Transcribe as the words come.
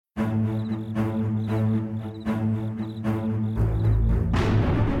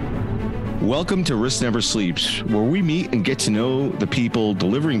Welcome to Risk Never Sleeps, where we meet and get to know the people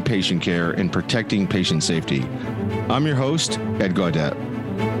delivering patient care and protecting patient safety. I'm your host, Ed Gaudet.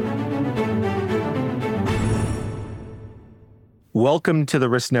 Welcome to the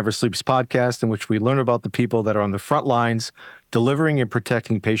Risk Never Sleeps podcast, in which we learn about the people that are on the front lines, delivering and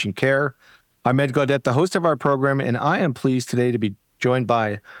protecting patient care. I'm Ed Gaudet, the host of our program, and I am pleased today to be joined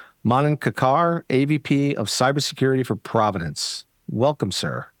by Manan Kakkar, AVP of Cybersecurity for Providence. Welcome,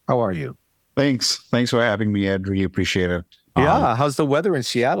 sir. How are you? Thanks for having me, Ed. Really appreciate it. Yeah. How's the weather in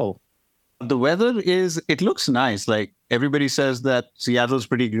Seattle? The weather it looks nice. Like everybody says that Seattle's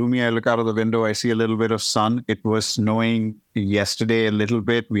pretty gloomy. I look out of the window, I see a little bit of sun. It was snowing yesterday a little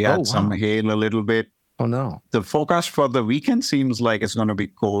bit. We had some hail a little bit. Oh, no. The forecast for the weekend seems like it's going to be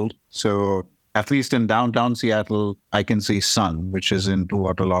cold. So at least in downtown Seattle, I can see sun, which isn't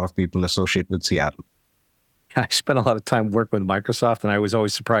what a lot of people associate with Seattle. I spent a lot of time working with Microsoft, and I was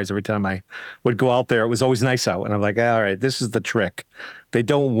always surprised every time I would go out there. It was always nice out. And I'm like, all right, this is the trick. They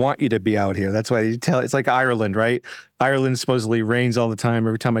don't want you to be out here. That's why you tell. It's like Ireland, right? Ireland supposedly rains all the time.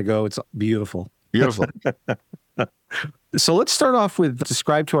 Every time I go, it's beautiful. Beautiful. So let's start off with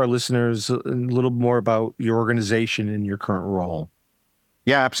describe to our listeners a little more about your organization and your current role.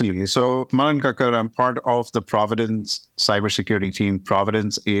 Yeah, absolutely. So Manan Kakkar, I'm part of the Providence cybersecurity team.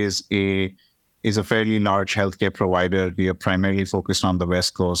 Providence is a fairly large healthcare provider. We are primarily focused on the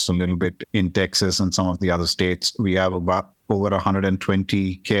West Coast, a little bit in Texas and some of the other states. We have about over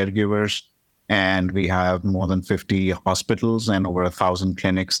 120 caregivers, and we have more than 50 hospitals and over 1,000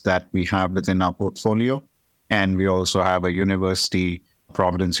 clinics that we have within our portfolio. And we also have a university,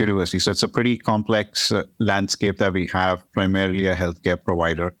 Providence University. So it's a pretty complex landscape that we have, primarily a healthcare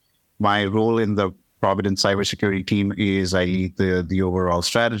provider. My role in the Providence cybersecurity team is I lead the overall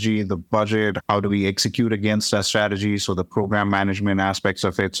strategy, the budget, how do we execute against that strategy, so the program management aspects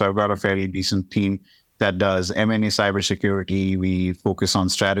of it. So I've got a fairly decent team that does M&A cybersecurity. We focus on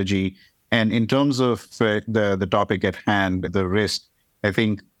strategy. And in terms of the topic at hand, the risk, I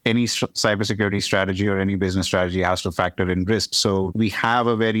think any cybersecurity strategy or any business strategy has to factor in risk. So we have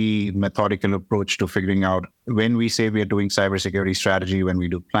a very methodical approach to figuring out when we say we are doing cybersecurity strategy, when we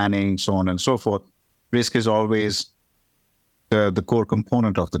do planning, so on and so forth. Risk is always the core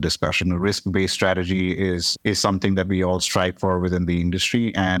component of the discussion. A risk-based strategy is something that we all strive for within the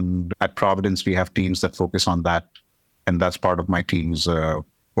industry. And at Providence, we have teams that focus on that. And that's part of my team's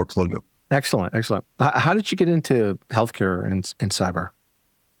portfolio. Excellent. How did you get into healthcare and cyber?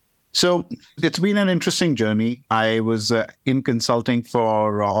 So it's been an interesting journey. I was in consulting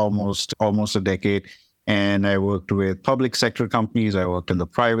for almost a decade. And I worked with public sector companies. I worked in the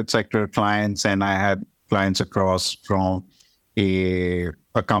private sector clients, and I had clients across from a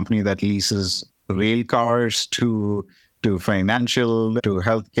company that leases rail cars to financial, to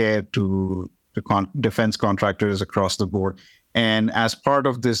healthcare, to defense contractors across the board. And as part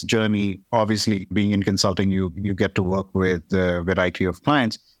of this journey, obviously being in consulting, you get to work with a variety of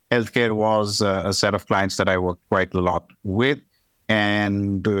clients. Healthcare was a set of clients that I worked quite a lot with,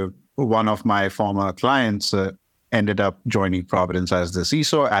 and one of my former clients ended up joining Providence as the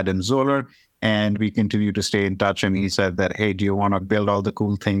CISO, Adam Zoller, and we continue to stay in touch. And he said that, hey, do you want to build all the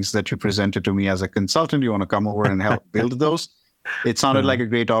cool things that you presented to me as a consultant? You want to come over and help build those? It sounded like a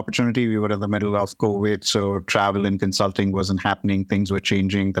great opportunity. We were in the middle of COVID, so travel and consulting wasn't happening. Things were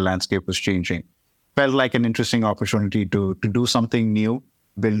changing. The landscape was changing. Felt like an interesting opportunity to do something new,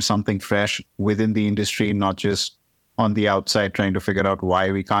 build something fresh within the industry, not just on the outside trying to figure out why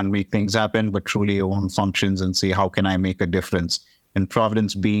we can't make things happen, but truly own functions and see how can I make a difference. And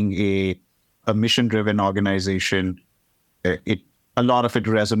Providence being a mission-driven organization, a lot of it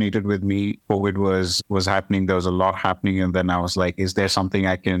resonated with me. COVID was happening. There was a lot happening. And then I was like, is there something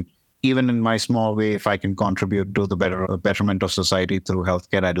I can, even in my small way, if I can contribute to the betterment of society through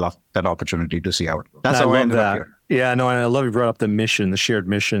healthcare, I'd love that opportunity to see how it goes. That's how I ended up here. Yeah, no, and I love you brought up the shared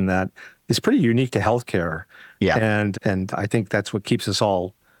mission that is pretty unique to healthcare. Yeah. And I think that's what keeps us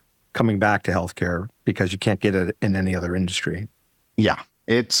all coming back to healthcare, because you can't get it in any other industry. Yeah.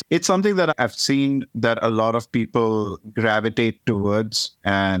 It's something that I've seen that a lot of people gravitate towards.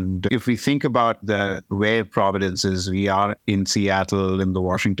 And if we think about where Providence is, we are in Seattle, in the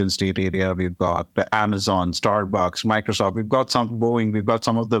Washington State area. We've got the Amazon, Starbucks, Microsoft. We've got some Boeing. We've got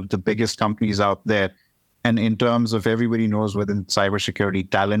some of the biggest companies out there. And in terms of everybody knows within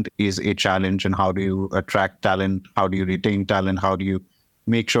cybersecurity, talent is a challenge. And how do you attract talent? How do you retain talent? How do you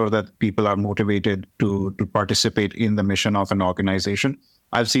make sure that people are motivated to participate in the mission of an organization?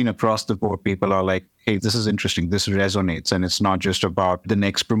 I've seen across the board, people are like, hey, this is interesting. This resonates. And it's not just about the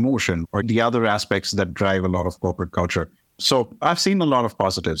next promotion or the other aspects that drive a lot of corporate culture. So I've seen a lot of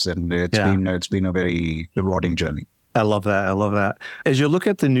positives, and it's been a very rewarding journey. I love that. I love that. As you look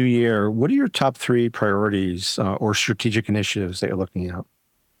at the new year, what are your top 3 priorities or strategic initiatives that you're looking at?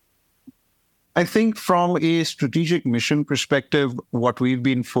 I think from a strategic mission perspective, what we've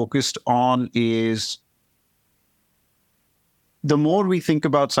been focused on is the more we think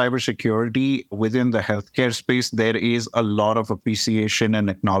about cybersecurity within the healthcare space, there is a lot of appreciation and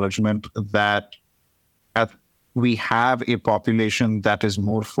acknowledgement that we have a population that is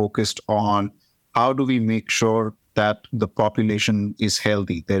more focused on how do we make sure that the population is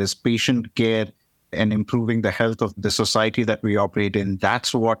healthy. There is patient care and improving the health of the society that we operate in.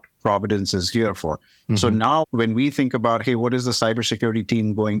 That's what Providence is here for. Mm-hmm. So now when we think about, hey, what is the cybersecurity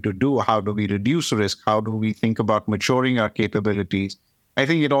team going to do? How do we reduce risk? How do we think about maturing our capabilities? I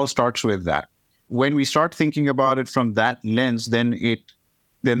think it all starts with that. When we start thinking about it from that lens, then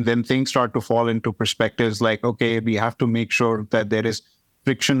things start to fall into perspectives like, okay, we have to make sure that there is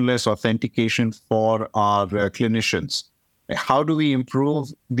frictionless authentication for our clinicians. How do we improve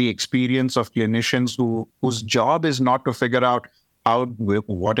the experience of clinicians whose job is not to figure out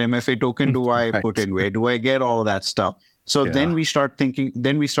what MFA token do I put in, where do I get all that stuff? So then we start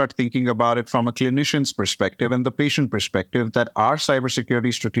thinking about it from a clinician's perspective and the patient perspective, that our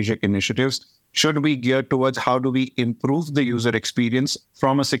cybersecurity strategic initiatives should be geared towards how do we improve the user experience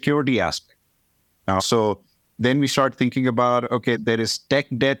from a security aspect. So then we start thinking about, okay, there is tech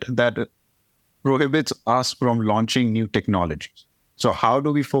debt that prohibits us from launching new technologies. So how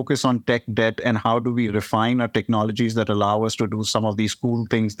do we focus on tech debt, and how do we refine our technologies that allow us to do some of these cool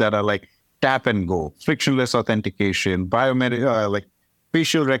things that are like tap and go, frictionless authentication, biometric, like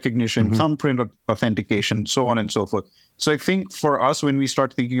facial recognition, thumbprint authentication, so on and so forth. So I think for us, when we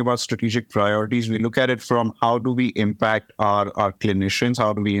start thinking about strategic priorities, we look at it from how do we impact our clinicians,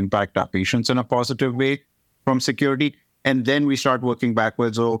 how do we impact our patients in a positive way from security. And then we start working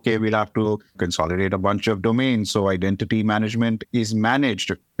backwards. Okay, we'll have to consolidate a bunch of domains. So identity management is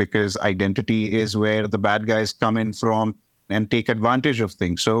managed, because identity is where the bad guys come in from and take advantage of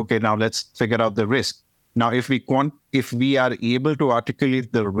things. So, okay, now let's figure out the risk. Now, if we are able to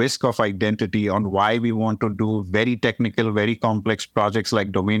articulate the risk of identity on why we want to do very technical, very complex projects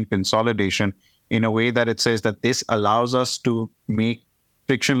like domain consolidation in a way that it says that this allows us to make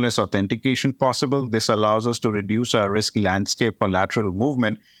frictionless authentication possible, this allows us to reduce our risk landscape for lateral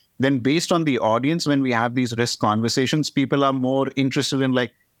movement, then based on the audience, when we have these risk conversations, people are more interested in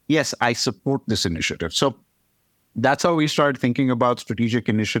like, yes, I support this initiative. So that's how we started thinking about strategic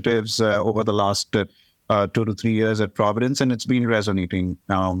initiatives over the last 2 to 3 years at Providence, and it's been resonating.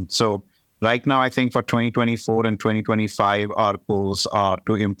 So right now, I think for 2024 and 2025, our goals are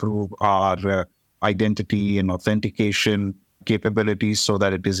to improve our identity and authentication capabilities so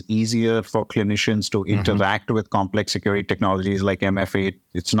that it is easier for clinicians to interact with complex security technologies like MFA.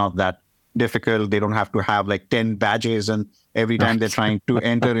 It's not that difficult. They don't have to have like 10 badges, and every time they're trying to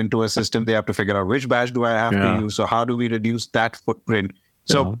enter into a system, they have to figure out which badge do I have to use. So how do we reduce that footprint?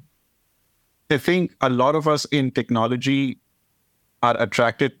 So I think a lot of us in technology are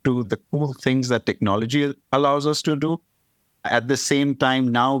attracted to the cool things that technology allows us to do. At the same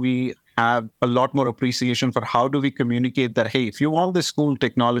time, now we have a lot more appreciation for how do we communicate that, hey, if you want this cool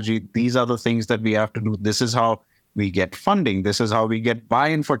technology, these are the things that we have to do. This is how we get funding. This is how we get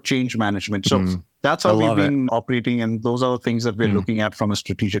buy-in for change management. So that's how we've been operating. And those are the things that we're looking at from a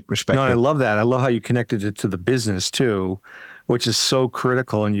strategic perspective. No, I love that. I love how you connected it to the business too, which is so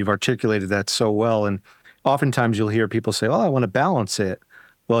critical. And you've articulated that so well. And oftentimes you'll hear people say, oh, I want to balance it.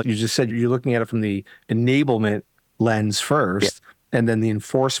 Well, you just said you're looking at it from the enablement lens first, and then the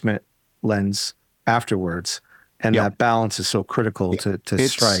enforcement lens afterwards. And that balance is so critical to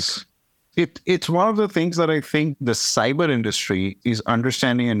strike. It's one of the things that I think the cyber industry is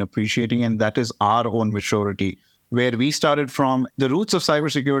understanding and appreciating, and that is our own maturity. Where we started from, the roots of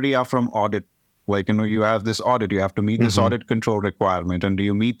cybersecurity are from audit. Like, you have this audit, you have to meet this audit control requirement, and do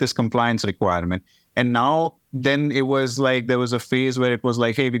you meet this compliance requirement? And now, then it was like, there was a phase where it was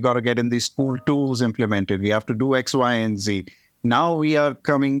like, hey, we got to get in these cool tools implemented. We have to do X, Y, and Z. Now we are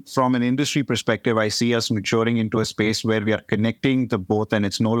coming from an industry perspective. I see us maturing into a space where we are connecting the both, and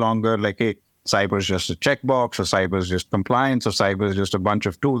it's no longer like, hey, cyber is just a checkbox, or cyber is just compliance, or cyber is just a bunch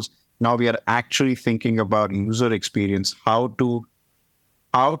of tools. Now we are actually thinking about user experience, how to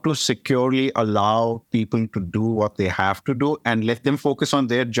securely allow people to do what they have to do and let them focus on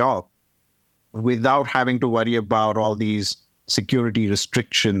their job without having to worry about all these security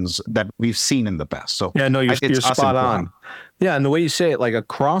restrictions that we've seen in the past. So yeah, no, you're spot on. Yeah, and the way you say it, like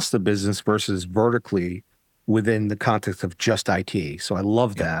across the business versus vertically within the context of just IT. So I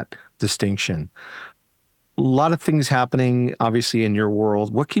love that distinction. A lot of things happening, obviously, in your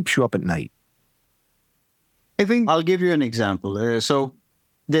world. What keeps you up at night? I think I'll give you an example.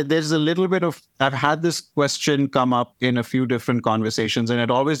 There's a little bit of, I've had this question come up in a few different conversations, and it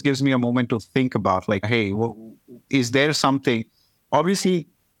always gives me a moment to think about, like, hey, is there something? Obviously,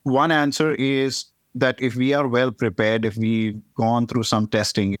 one answer is that if we are well prepared, if we've gone through some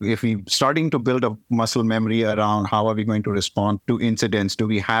testing, if we're starting to build a muscle memory around how are we going to respond to incidents, do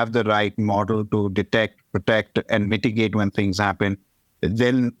we have the right model to detect, protect, and mitigate when things happen,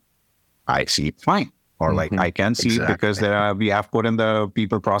 then I see it fine. Or like I can see it because we have put in the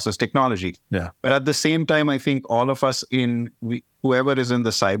people process technology. Yeah. But at the same time, I think all of us whoever is in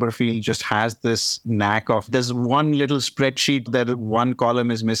the cyber field just has this knack of there's one little spreadsheet that one column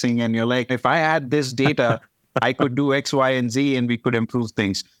is missing. And you're like, if I had this data, I could do X, Y, and Z and we could improve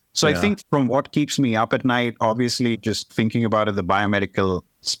things. So I think from what keeps me up at night, obviously just thinking about it, the biomedical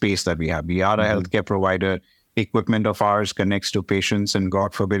space that we have. We are a healthcare provider. Equipment of ours connects to patients, and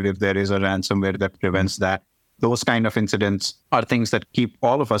God forbid if there is a ransomware that prevents that. Those kind of incidents are things that keep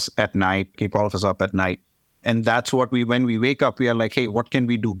all of us up at night. And that's what when we wake up, we are like, hey, what can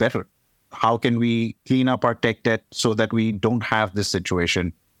we do better? How can we clean up our tech debt so that we don't have this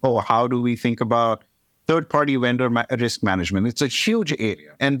situation? How do we think about third-party vendor risk management? It's a huge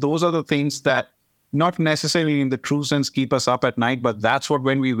area. And those are the things that not necessarily in the true sense keep us up at night, but that's what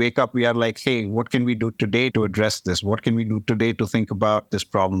when we wake up, we are like, hey, what can we do today to address this? What can we do today to think about this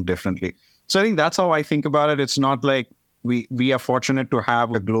problem differently? So I think that's how I think about it. It's not like we are fortunate to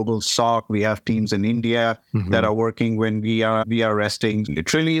have a global SOC. We have teams in India that are working when we are resting.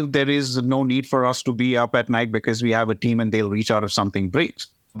 Literally, there is no need for us to be up at night because we have a team and they'll reach out if something breaks.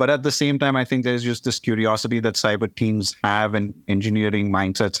 But at the same time, I think there's just this curiosity that cyber teams have and engineering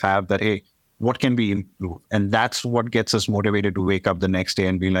mindsets have that, hey, what can we improve? And that's what gets us motivated to wake up the next day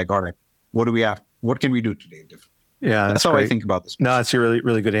and be like, all right, what do we have? What can we do today different? Yeah, that's how I think about this. No, it's a really,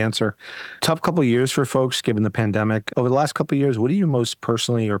 really good answer. Tough couple of years for folks, given the pandemic. Over the last couple of years, what are you most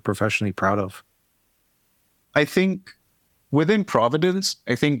personally or professionally proud of? I think within Providence,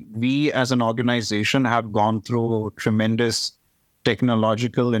 I think we as an organization have gone through tremendous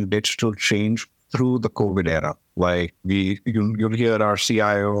technological and digital change through the COVID era. Like you'll hear our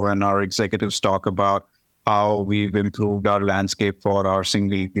CIO and our executives talk about how we've improved our landscape for our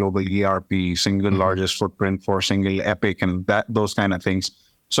single global ERP, single largest footprint for single Epic, and those kind of things.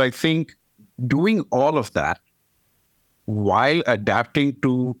 So I think doing all of that while adapting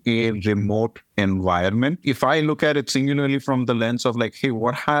to a remote environment, if I look at it singularly from the lens of like, hey,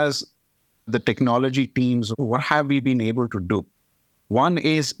 what has the technology teams, what have we been able to do? One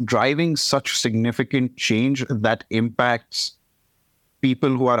is driving such significant change that impacts people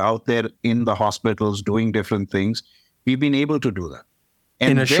who are out there in the hospitals doing different things. We've been able to do that.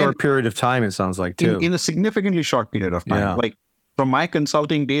 And in a short period of time, it sounds like, too. In a significantly short period of time. Yeah. Like from my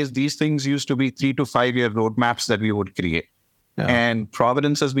consulting days, these things used to be 3 to 5 year roadmaps that we would create. Yeah. And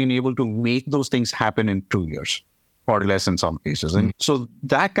Providence has been able to make those things happen in 2 years or less in some cases. And so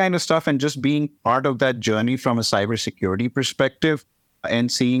that kind of stuff and just being part of that journey from a cybersecurity perspective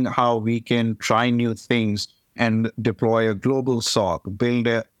and seeing how we can try new things and deploy a global SOC, build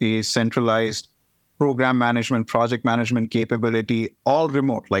a centralized program management, project management capability, all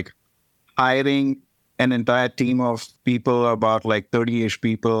remote, like hiring an entire team of people, about like 30-ish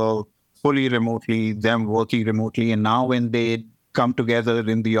people, fully remotely, them working remotely. And now when they come together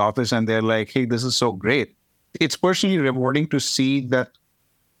in the office and they're like, hey, this is so great. It's personally rewarding to see that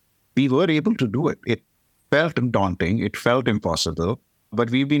we were able to do it. It felt daunting. It felt impossible. But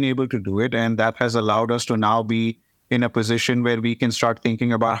we've been able to do it, and that has allowed us to now be in a position where we can start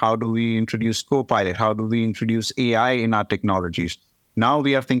thinking about how do we introduce Copilot, how do we introduce AI in our technologies. Now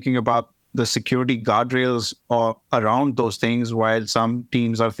we are thinking about the security guardrails around those things, while some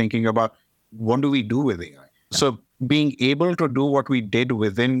teams are thinking about what do we do with AI. So being able to do what we did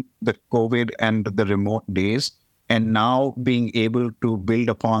within the COVID and the remote days, and now being able to build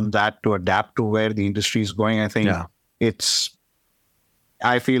upon that to adapt to where the industry is going, I think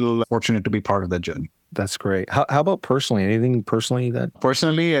I feel fortunate to be part of that journey. That's great. How about personally? Anything personally that?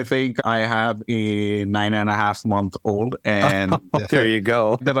 Personally, I think I have a 9.5-month-old, and there you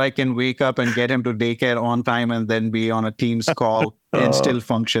go. That I can wake up and get him to daycare on time and then be on a Teams call and still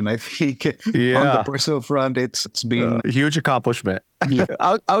function. I think on the personal front, it's been a huge accomplishment. Yeah.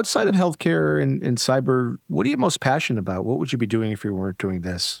 Outside of healthcare and cyber, what are you most passionate about? What would you be doing if you weren't doing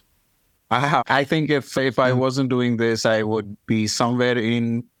this? I think if I wasn't doing this, I would be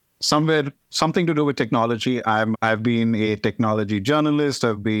something to do with technology. I've been a technology journalist.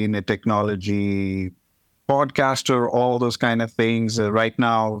 I've been a technology podcaster, all those kind of things. Right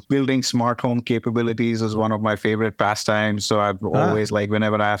now, building smart home capabilities is one of my favorite pastimes. So I've always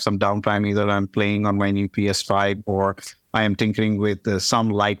whenever I have some downtime, either I'm playing on my new PS5 or I am tinkering with some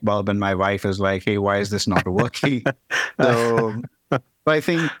light bulb, and my wife is like, "Hey, why is this not working?" So I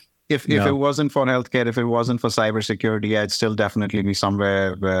think if it wasn't for healthcare, if it wasn't for cybersecurity, I'd still definitely be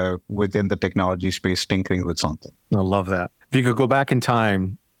somewhere within the technology space tinkering with something. I love that. If you could go back in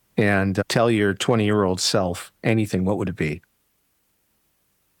time and tell your 20-year-old self anything, what would it be?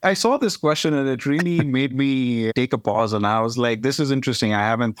 I saw this question and it really made me take a pause, and I was like, this is interesting. I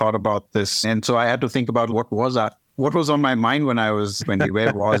haven't thought about this. And so I had to think about what was on my mind when I was 20,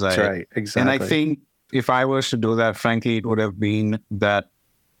 where was That's I? right, exactly. And I think if I was to do that, frankly, it would have been that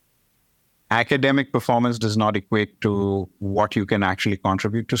academic performance does not equate to what you can actually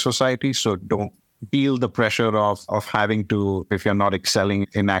contribute to society. So don't feel the pressure of having to, if you're not excelling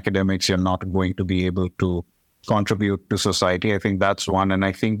in academics, you're not going to be able to contribute to society. I think that's one. And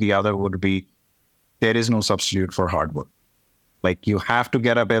I think the other would be, there is no substitute for hard work. Like, you have to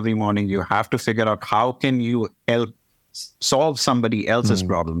get up every morning. You have to figure out how can you help solve somebody else's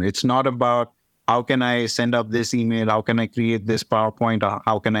problem. It's not about how can I send up this email? How can I create this PowerPoint? Or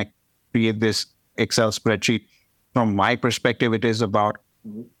how can I create this Excel spreadsheet? From my perspective, it is about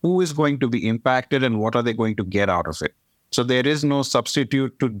who is going to be impacted and what are they going to get out of it. So there is no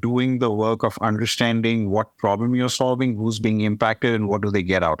substitute to doing the work of understanding what problem you're solving, who's being impacted, and what do they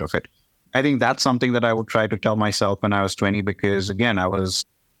get out of it. I think that's something that I would try to tell myself when I was 20, because again, I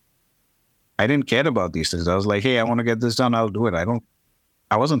didn't care about these things. I was like, hey, I want to get this done, I'll do it.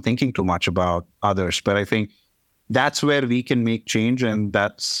 I wasn't thinking too much about others, but I think that's where we can make change. And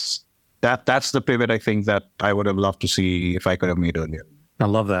that's the pivot I think that I would have loved to see if I could have made earlier. I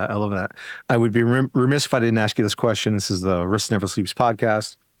love that. I would be remiss if I didn't ask you this question. This is the Risk Never Sleeps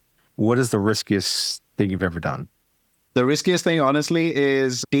podcast. What is the riskiest thing you've ever done? The riskiest thing, honestly,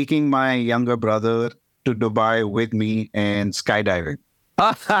 is taking my younger brother to Dubai with me and skydiving.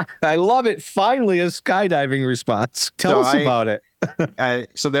 I love it. Finally, a skydiving response. Tell us about it.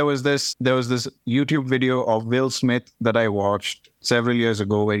 So there was this YouTube video of Will Smith that I watched several years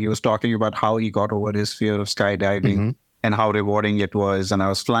ago where he was talking about how he got over his fear of skydiving and how rewarding it was. And I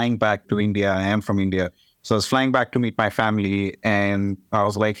was flying back to India. I am from India. So I was flying back to meet my family, and I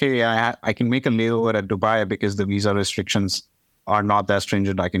was like, hey, I can make a layover at Dubai because the visa restrictions are not that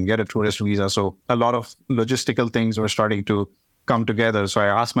stringent. I can get a tourist visa. So a lot of logistical things were starting to come together. So I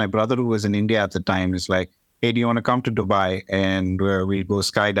asked my brother, who was in India at the time, he's like, hey, do you want to come to Dubai and we'll go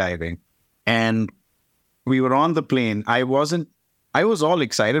skydiving? And we were on the plane. I was all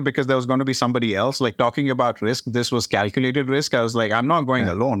excited because there was going to be somebody else, like, talking about risk. This was calculated risk. I was like, I'm not going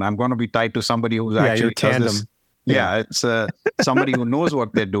alone. I'm going to be tied to somebody who's actually tandem. does this. Yeah, it's somebody who knows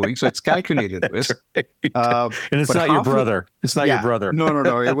what they're doing. So it's calculated risk. Right. And it's not your brother. It's not your brother.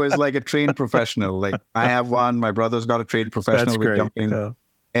 No. It was like a trained professional. Like, I have one. My brother's got a trained professional. That's great. Jumping. Yeah.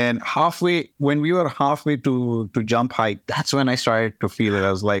 And when we were halfway to jump height, that's when I started to feel it.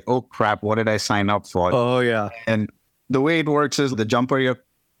 I was like, oh, crap, what did I sign up for? Oh, yeah. And the way it works is the jumper you're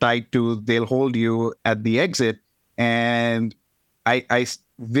tied to, they'll hold you at the exit. And I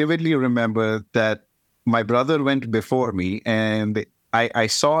vividly remember that my brother went before me, and I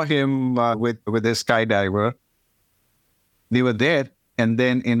saw him with his skydiver. They were there, and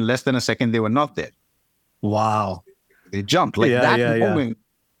then in less than a second, they were not there. Wow. They jumped. Like, that moment,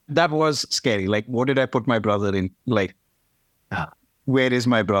 that was scary. Like, what did I put my brother in? Like, where is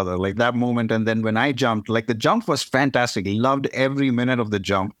my brother? Like, that moment. And then when I jumped, like, the jump was fantastic. Loved every minute of the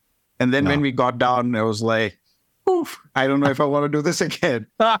jump. And then when we got down, I was like, oof, I don't know if I want to do this again.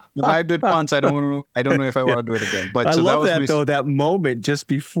 I did once. I don't know if I want to do it again. But I so love that was though, that moment just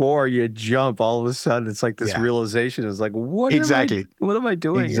before you jump, all of a sudden it's like this realization is like, what am I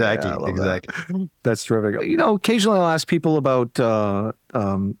doing? Exactly. That. That's terrific. Occasionally I'll ask people about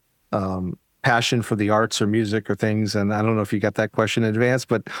passion for the arts or music or things. And I don't know if you got that question in advance,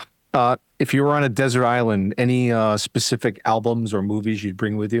 but if you were on a desert island, any specific albums or movies you'd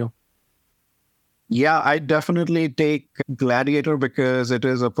bring with you? Yeah, I definitely take Gladiator because it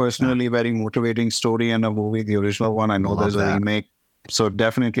is a personally very motivating story and a movie, the original one. I know there's a remake. So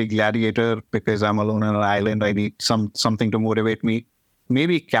definitely Gladiator because I'm alone on an island. I need something to motivate me.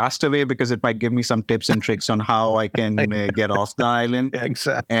 Maybe Castaway because it might give me some tips and tricks on how I can get off the island.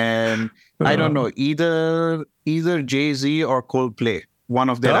 Exactly. And I don't know, either Jay-Z or Coldplay, one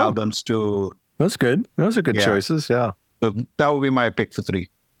of their albums too. That's good. Those are good choices. Yeah. So that would be my pick for 3.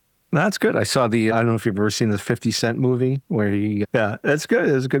 That's good. I saw I don't know if you've ever seen the 50 Cent movie where that's good.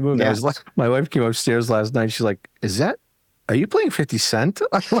 It's a good movie. Yes. My wife came upstairs last night. She's like, is that are you playing 50 Cent?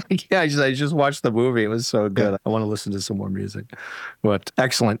 I'm like, yeah, I just watched the movie. It was so good. I want to listen to some more music. But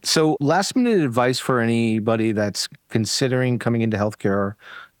excellent. So last minute advice for anybody that's considering coming into healthcare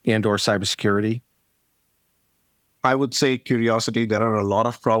and or cybersecurity? I would say curiosity. There are a lot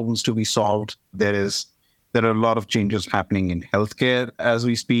of problems to be solved. There are a lot of changes happening in healthcare as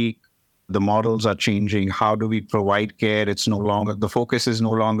we speak. The models are changing. How do we provide care? The focus is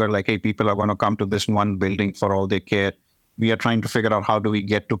no longer like, hey, people are going to come to this one building for all their care. We are trying to figure out how do we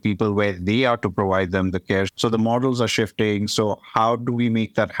get to people where they are to provide them the care. So the models are shifting. So how do we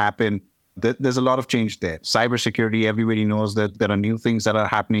make that happen? There's a lot of change there. Cybersecurity, everybody knows that there are new things that are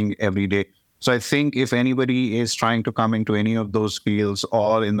happening every day. So I think if anybody is trying to come into any of those fields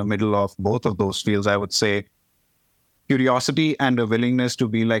or in the middle of both of those fields, I would say curiosity and a willingness to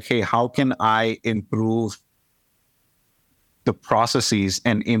be like, hey, how can I improve the processes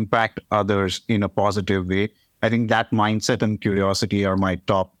and impact others in a positive way? I think that mindset and curiosity are my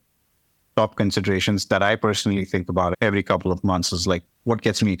top considerations that I personally think about every couple of months is like, what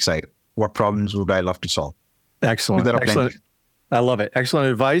gets me excited? What problems would I love to solve? Excellent. Excellent. I love it.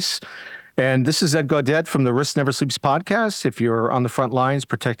 Excellent advice. And this is Ed Gaudet from the Risk Never Sleeps podcast. If you're on the front lines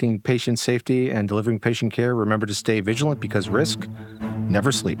protecting patient safety and delivering patient care, remember to stay vigilant because risk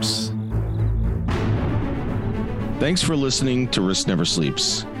never sleeps. Thanks for listening to Risk Never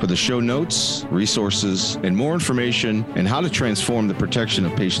Sleeps. For the show notes, resources, and more information on how to transform the protection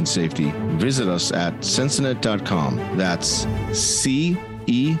of patient safety, visit us at Sensinet.com. That's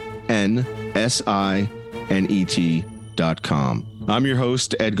CENSINET.com. I'm your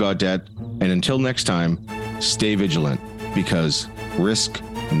host, Ed Gaudet, and until next time, stay vigilant because risk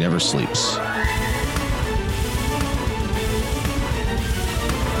never sleeps.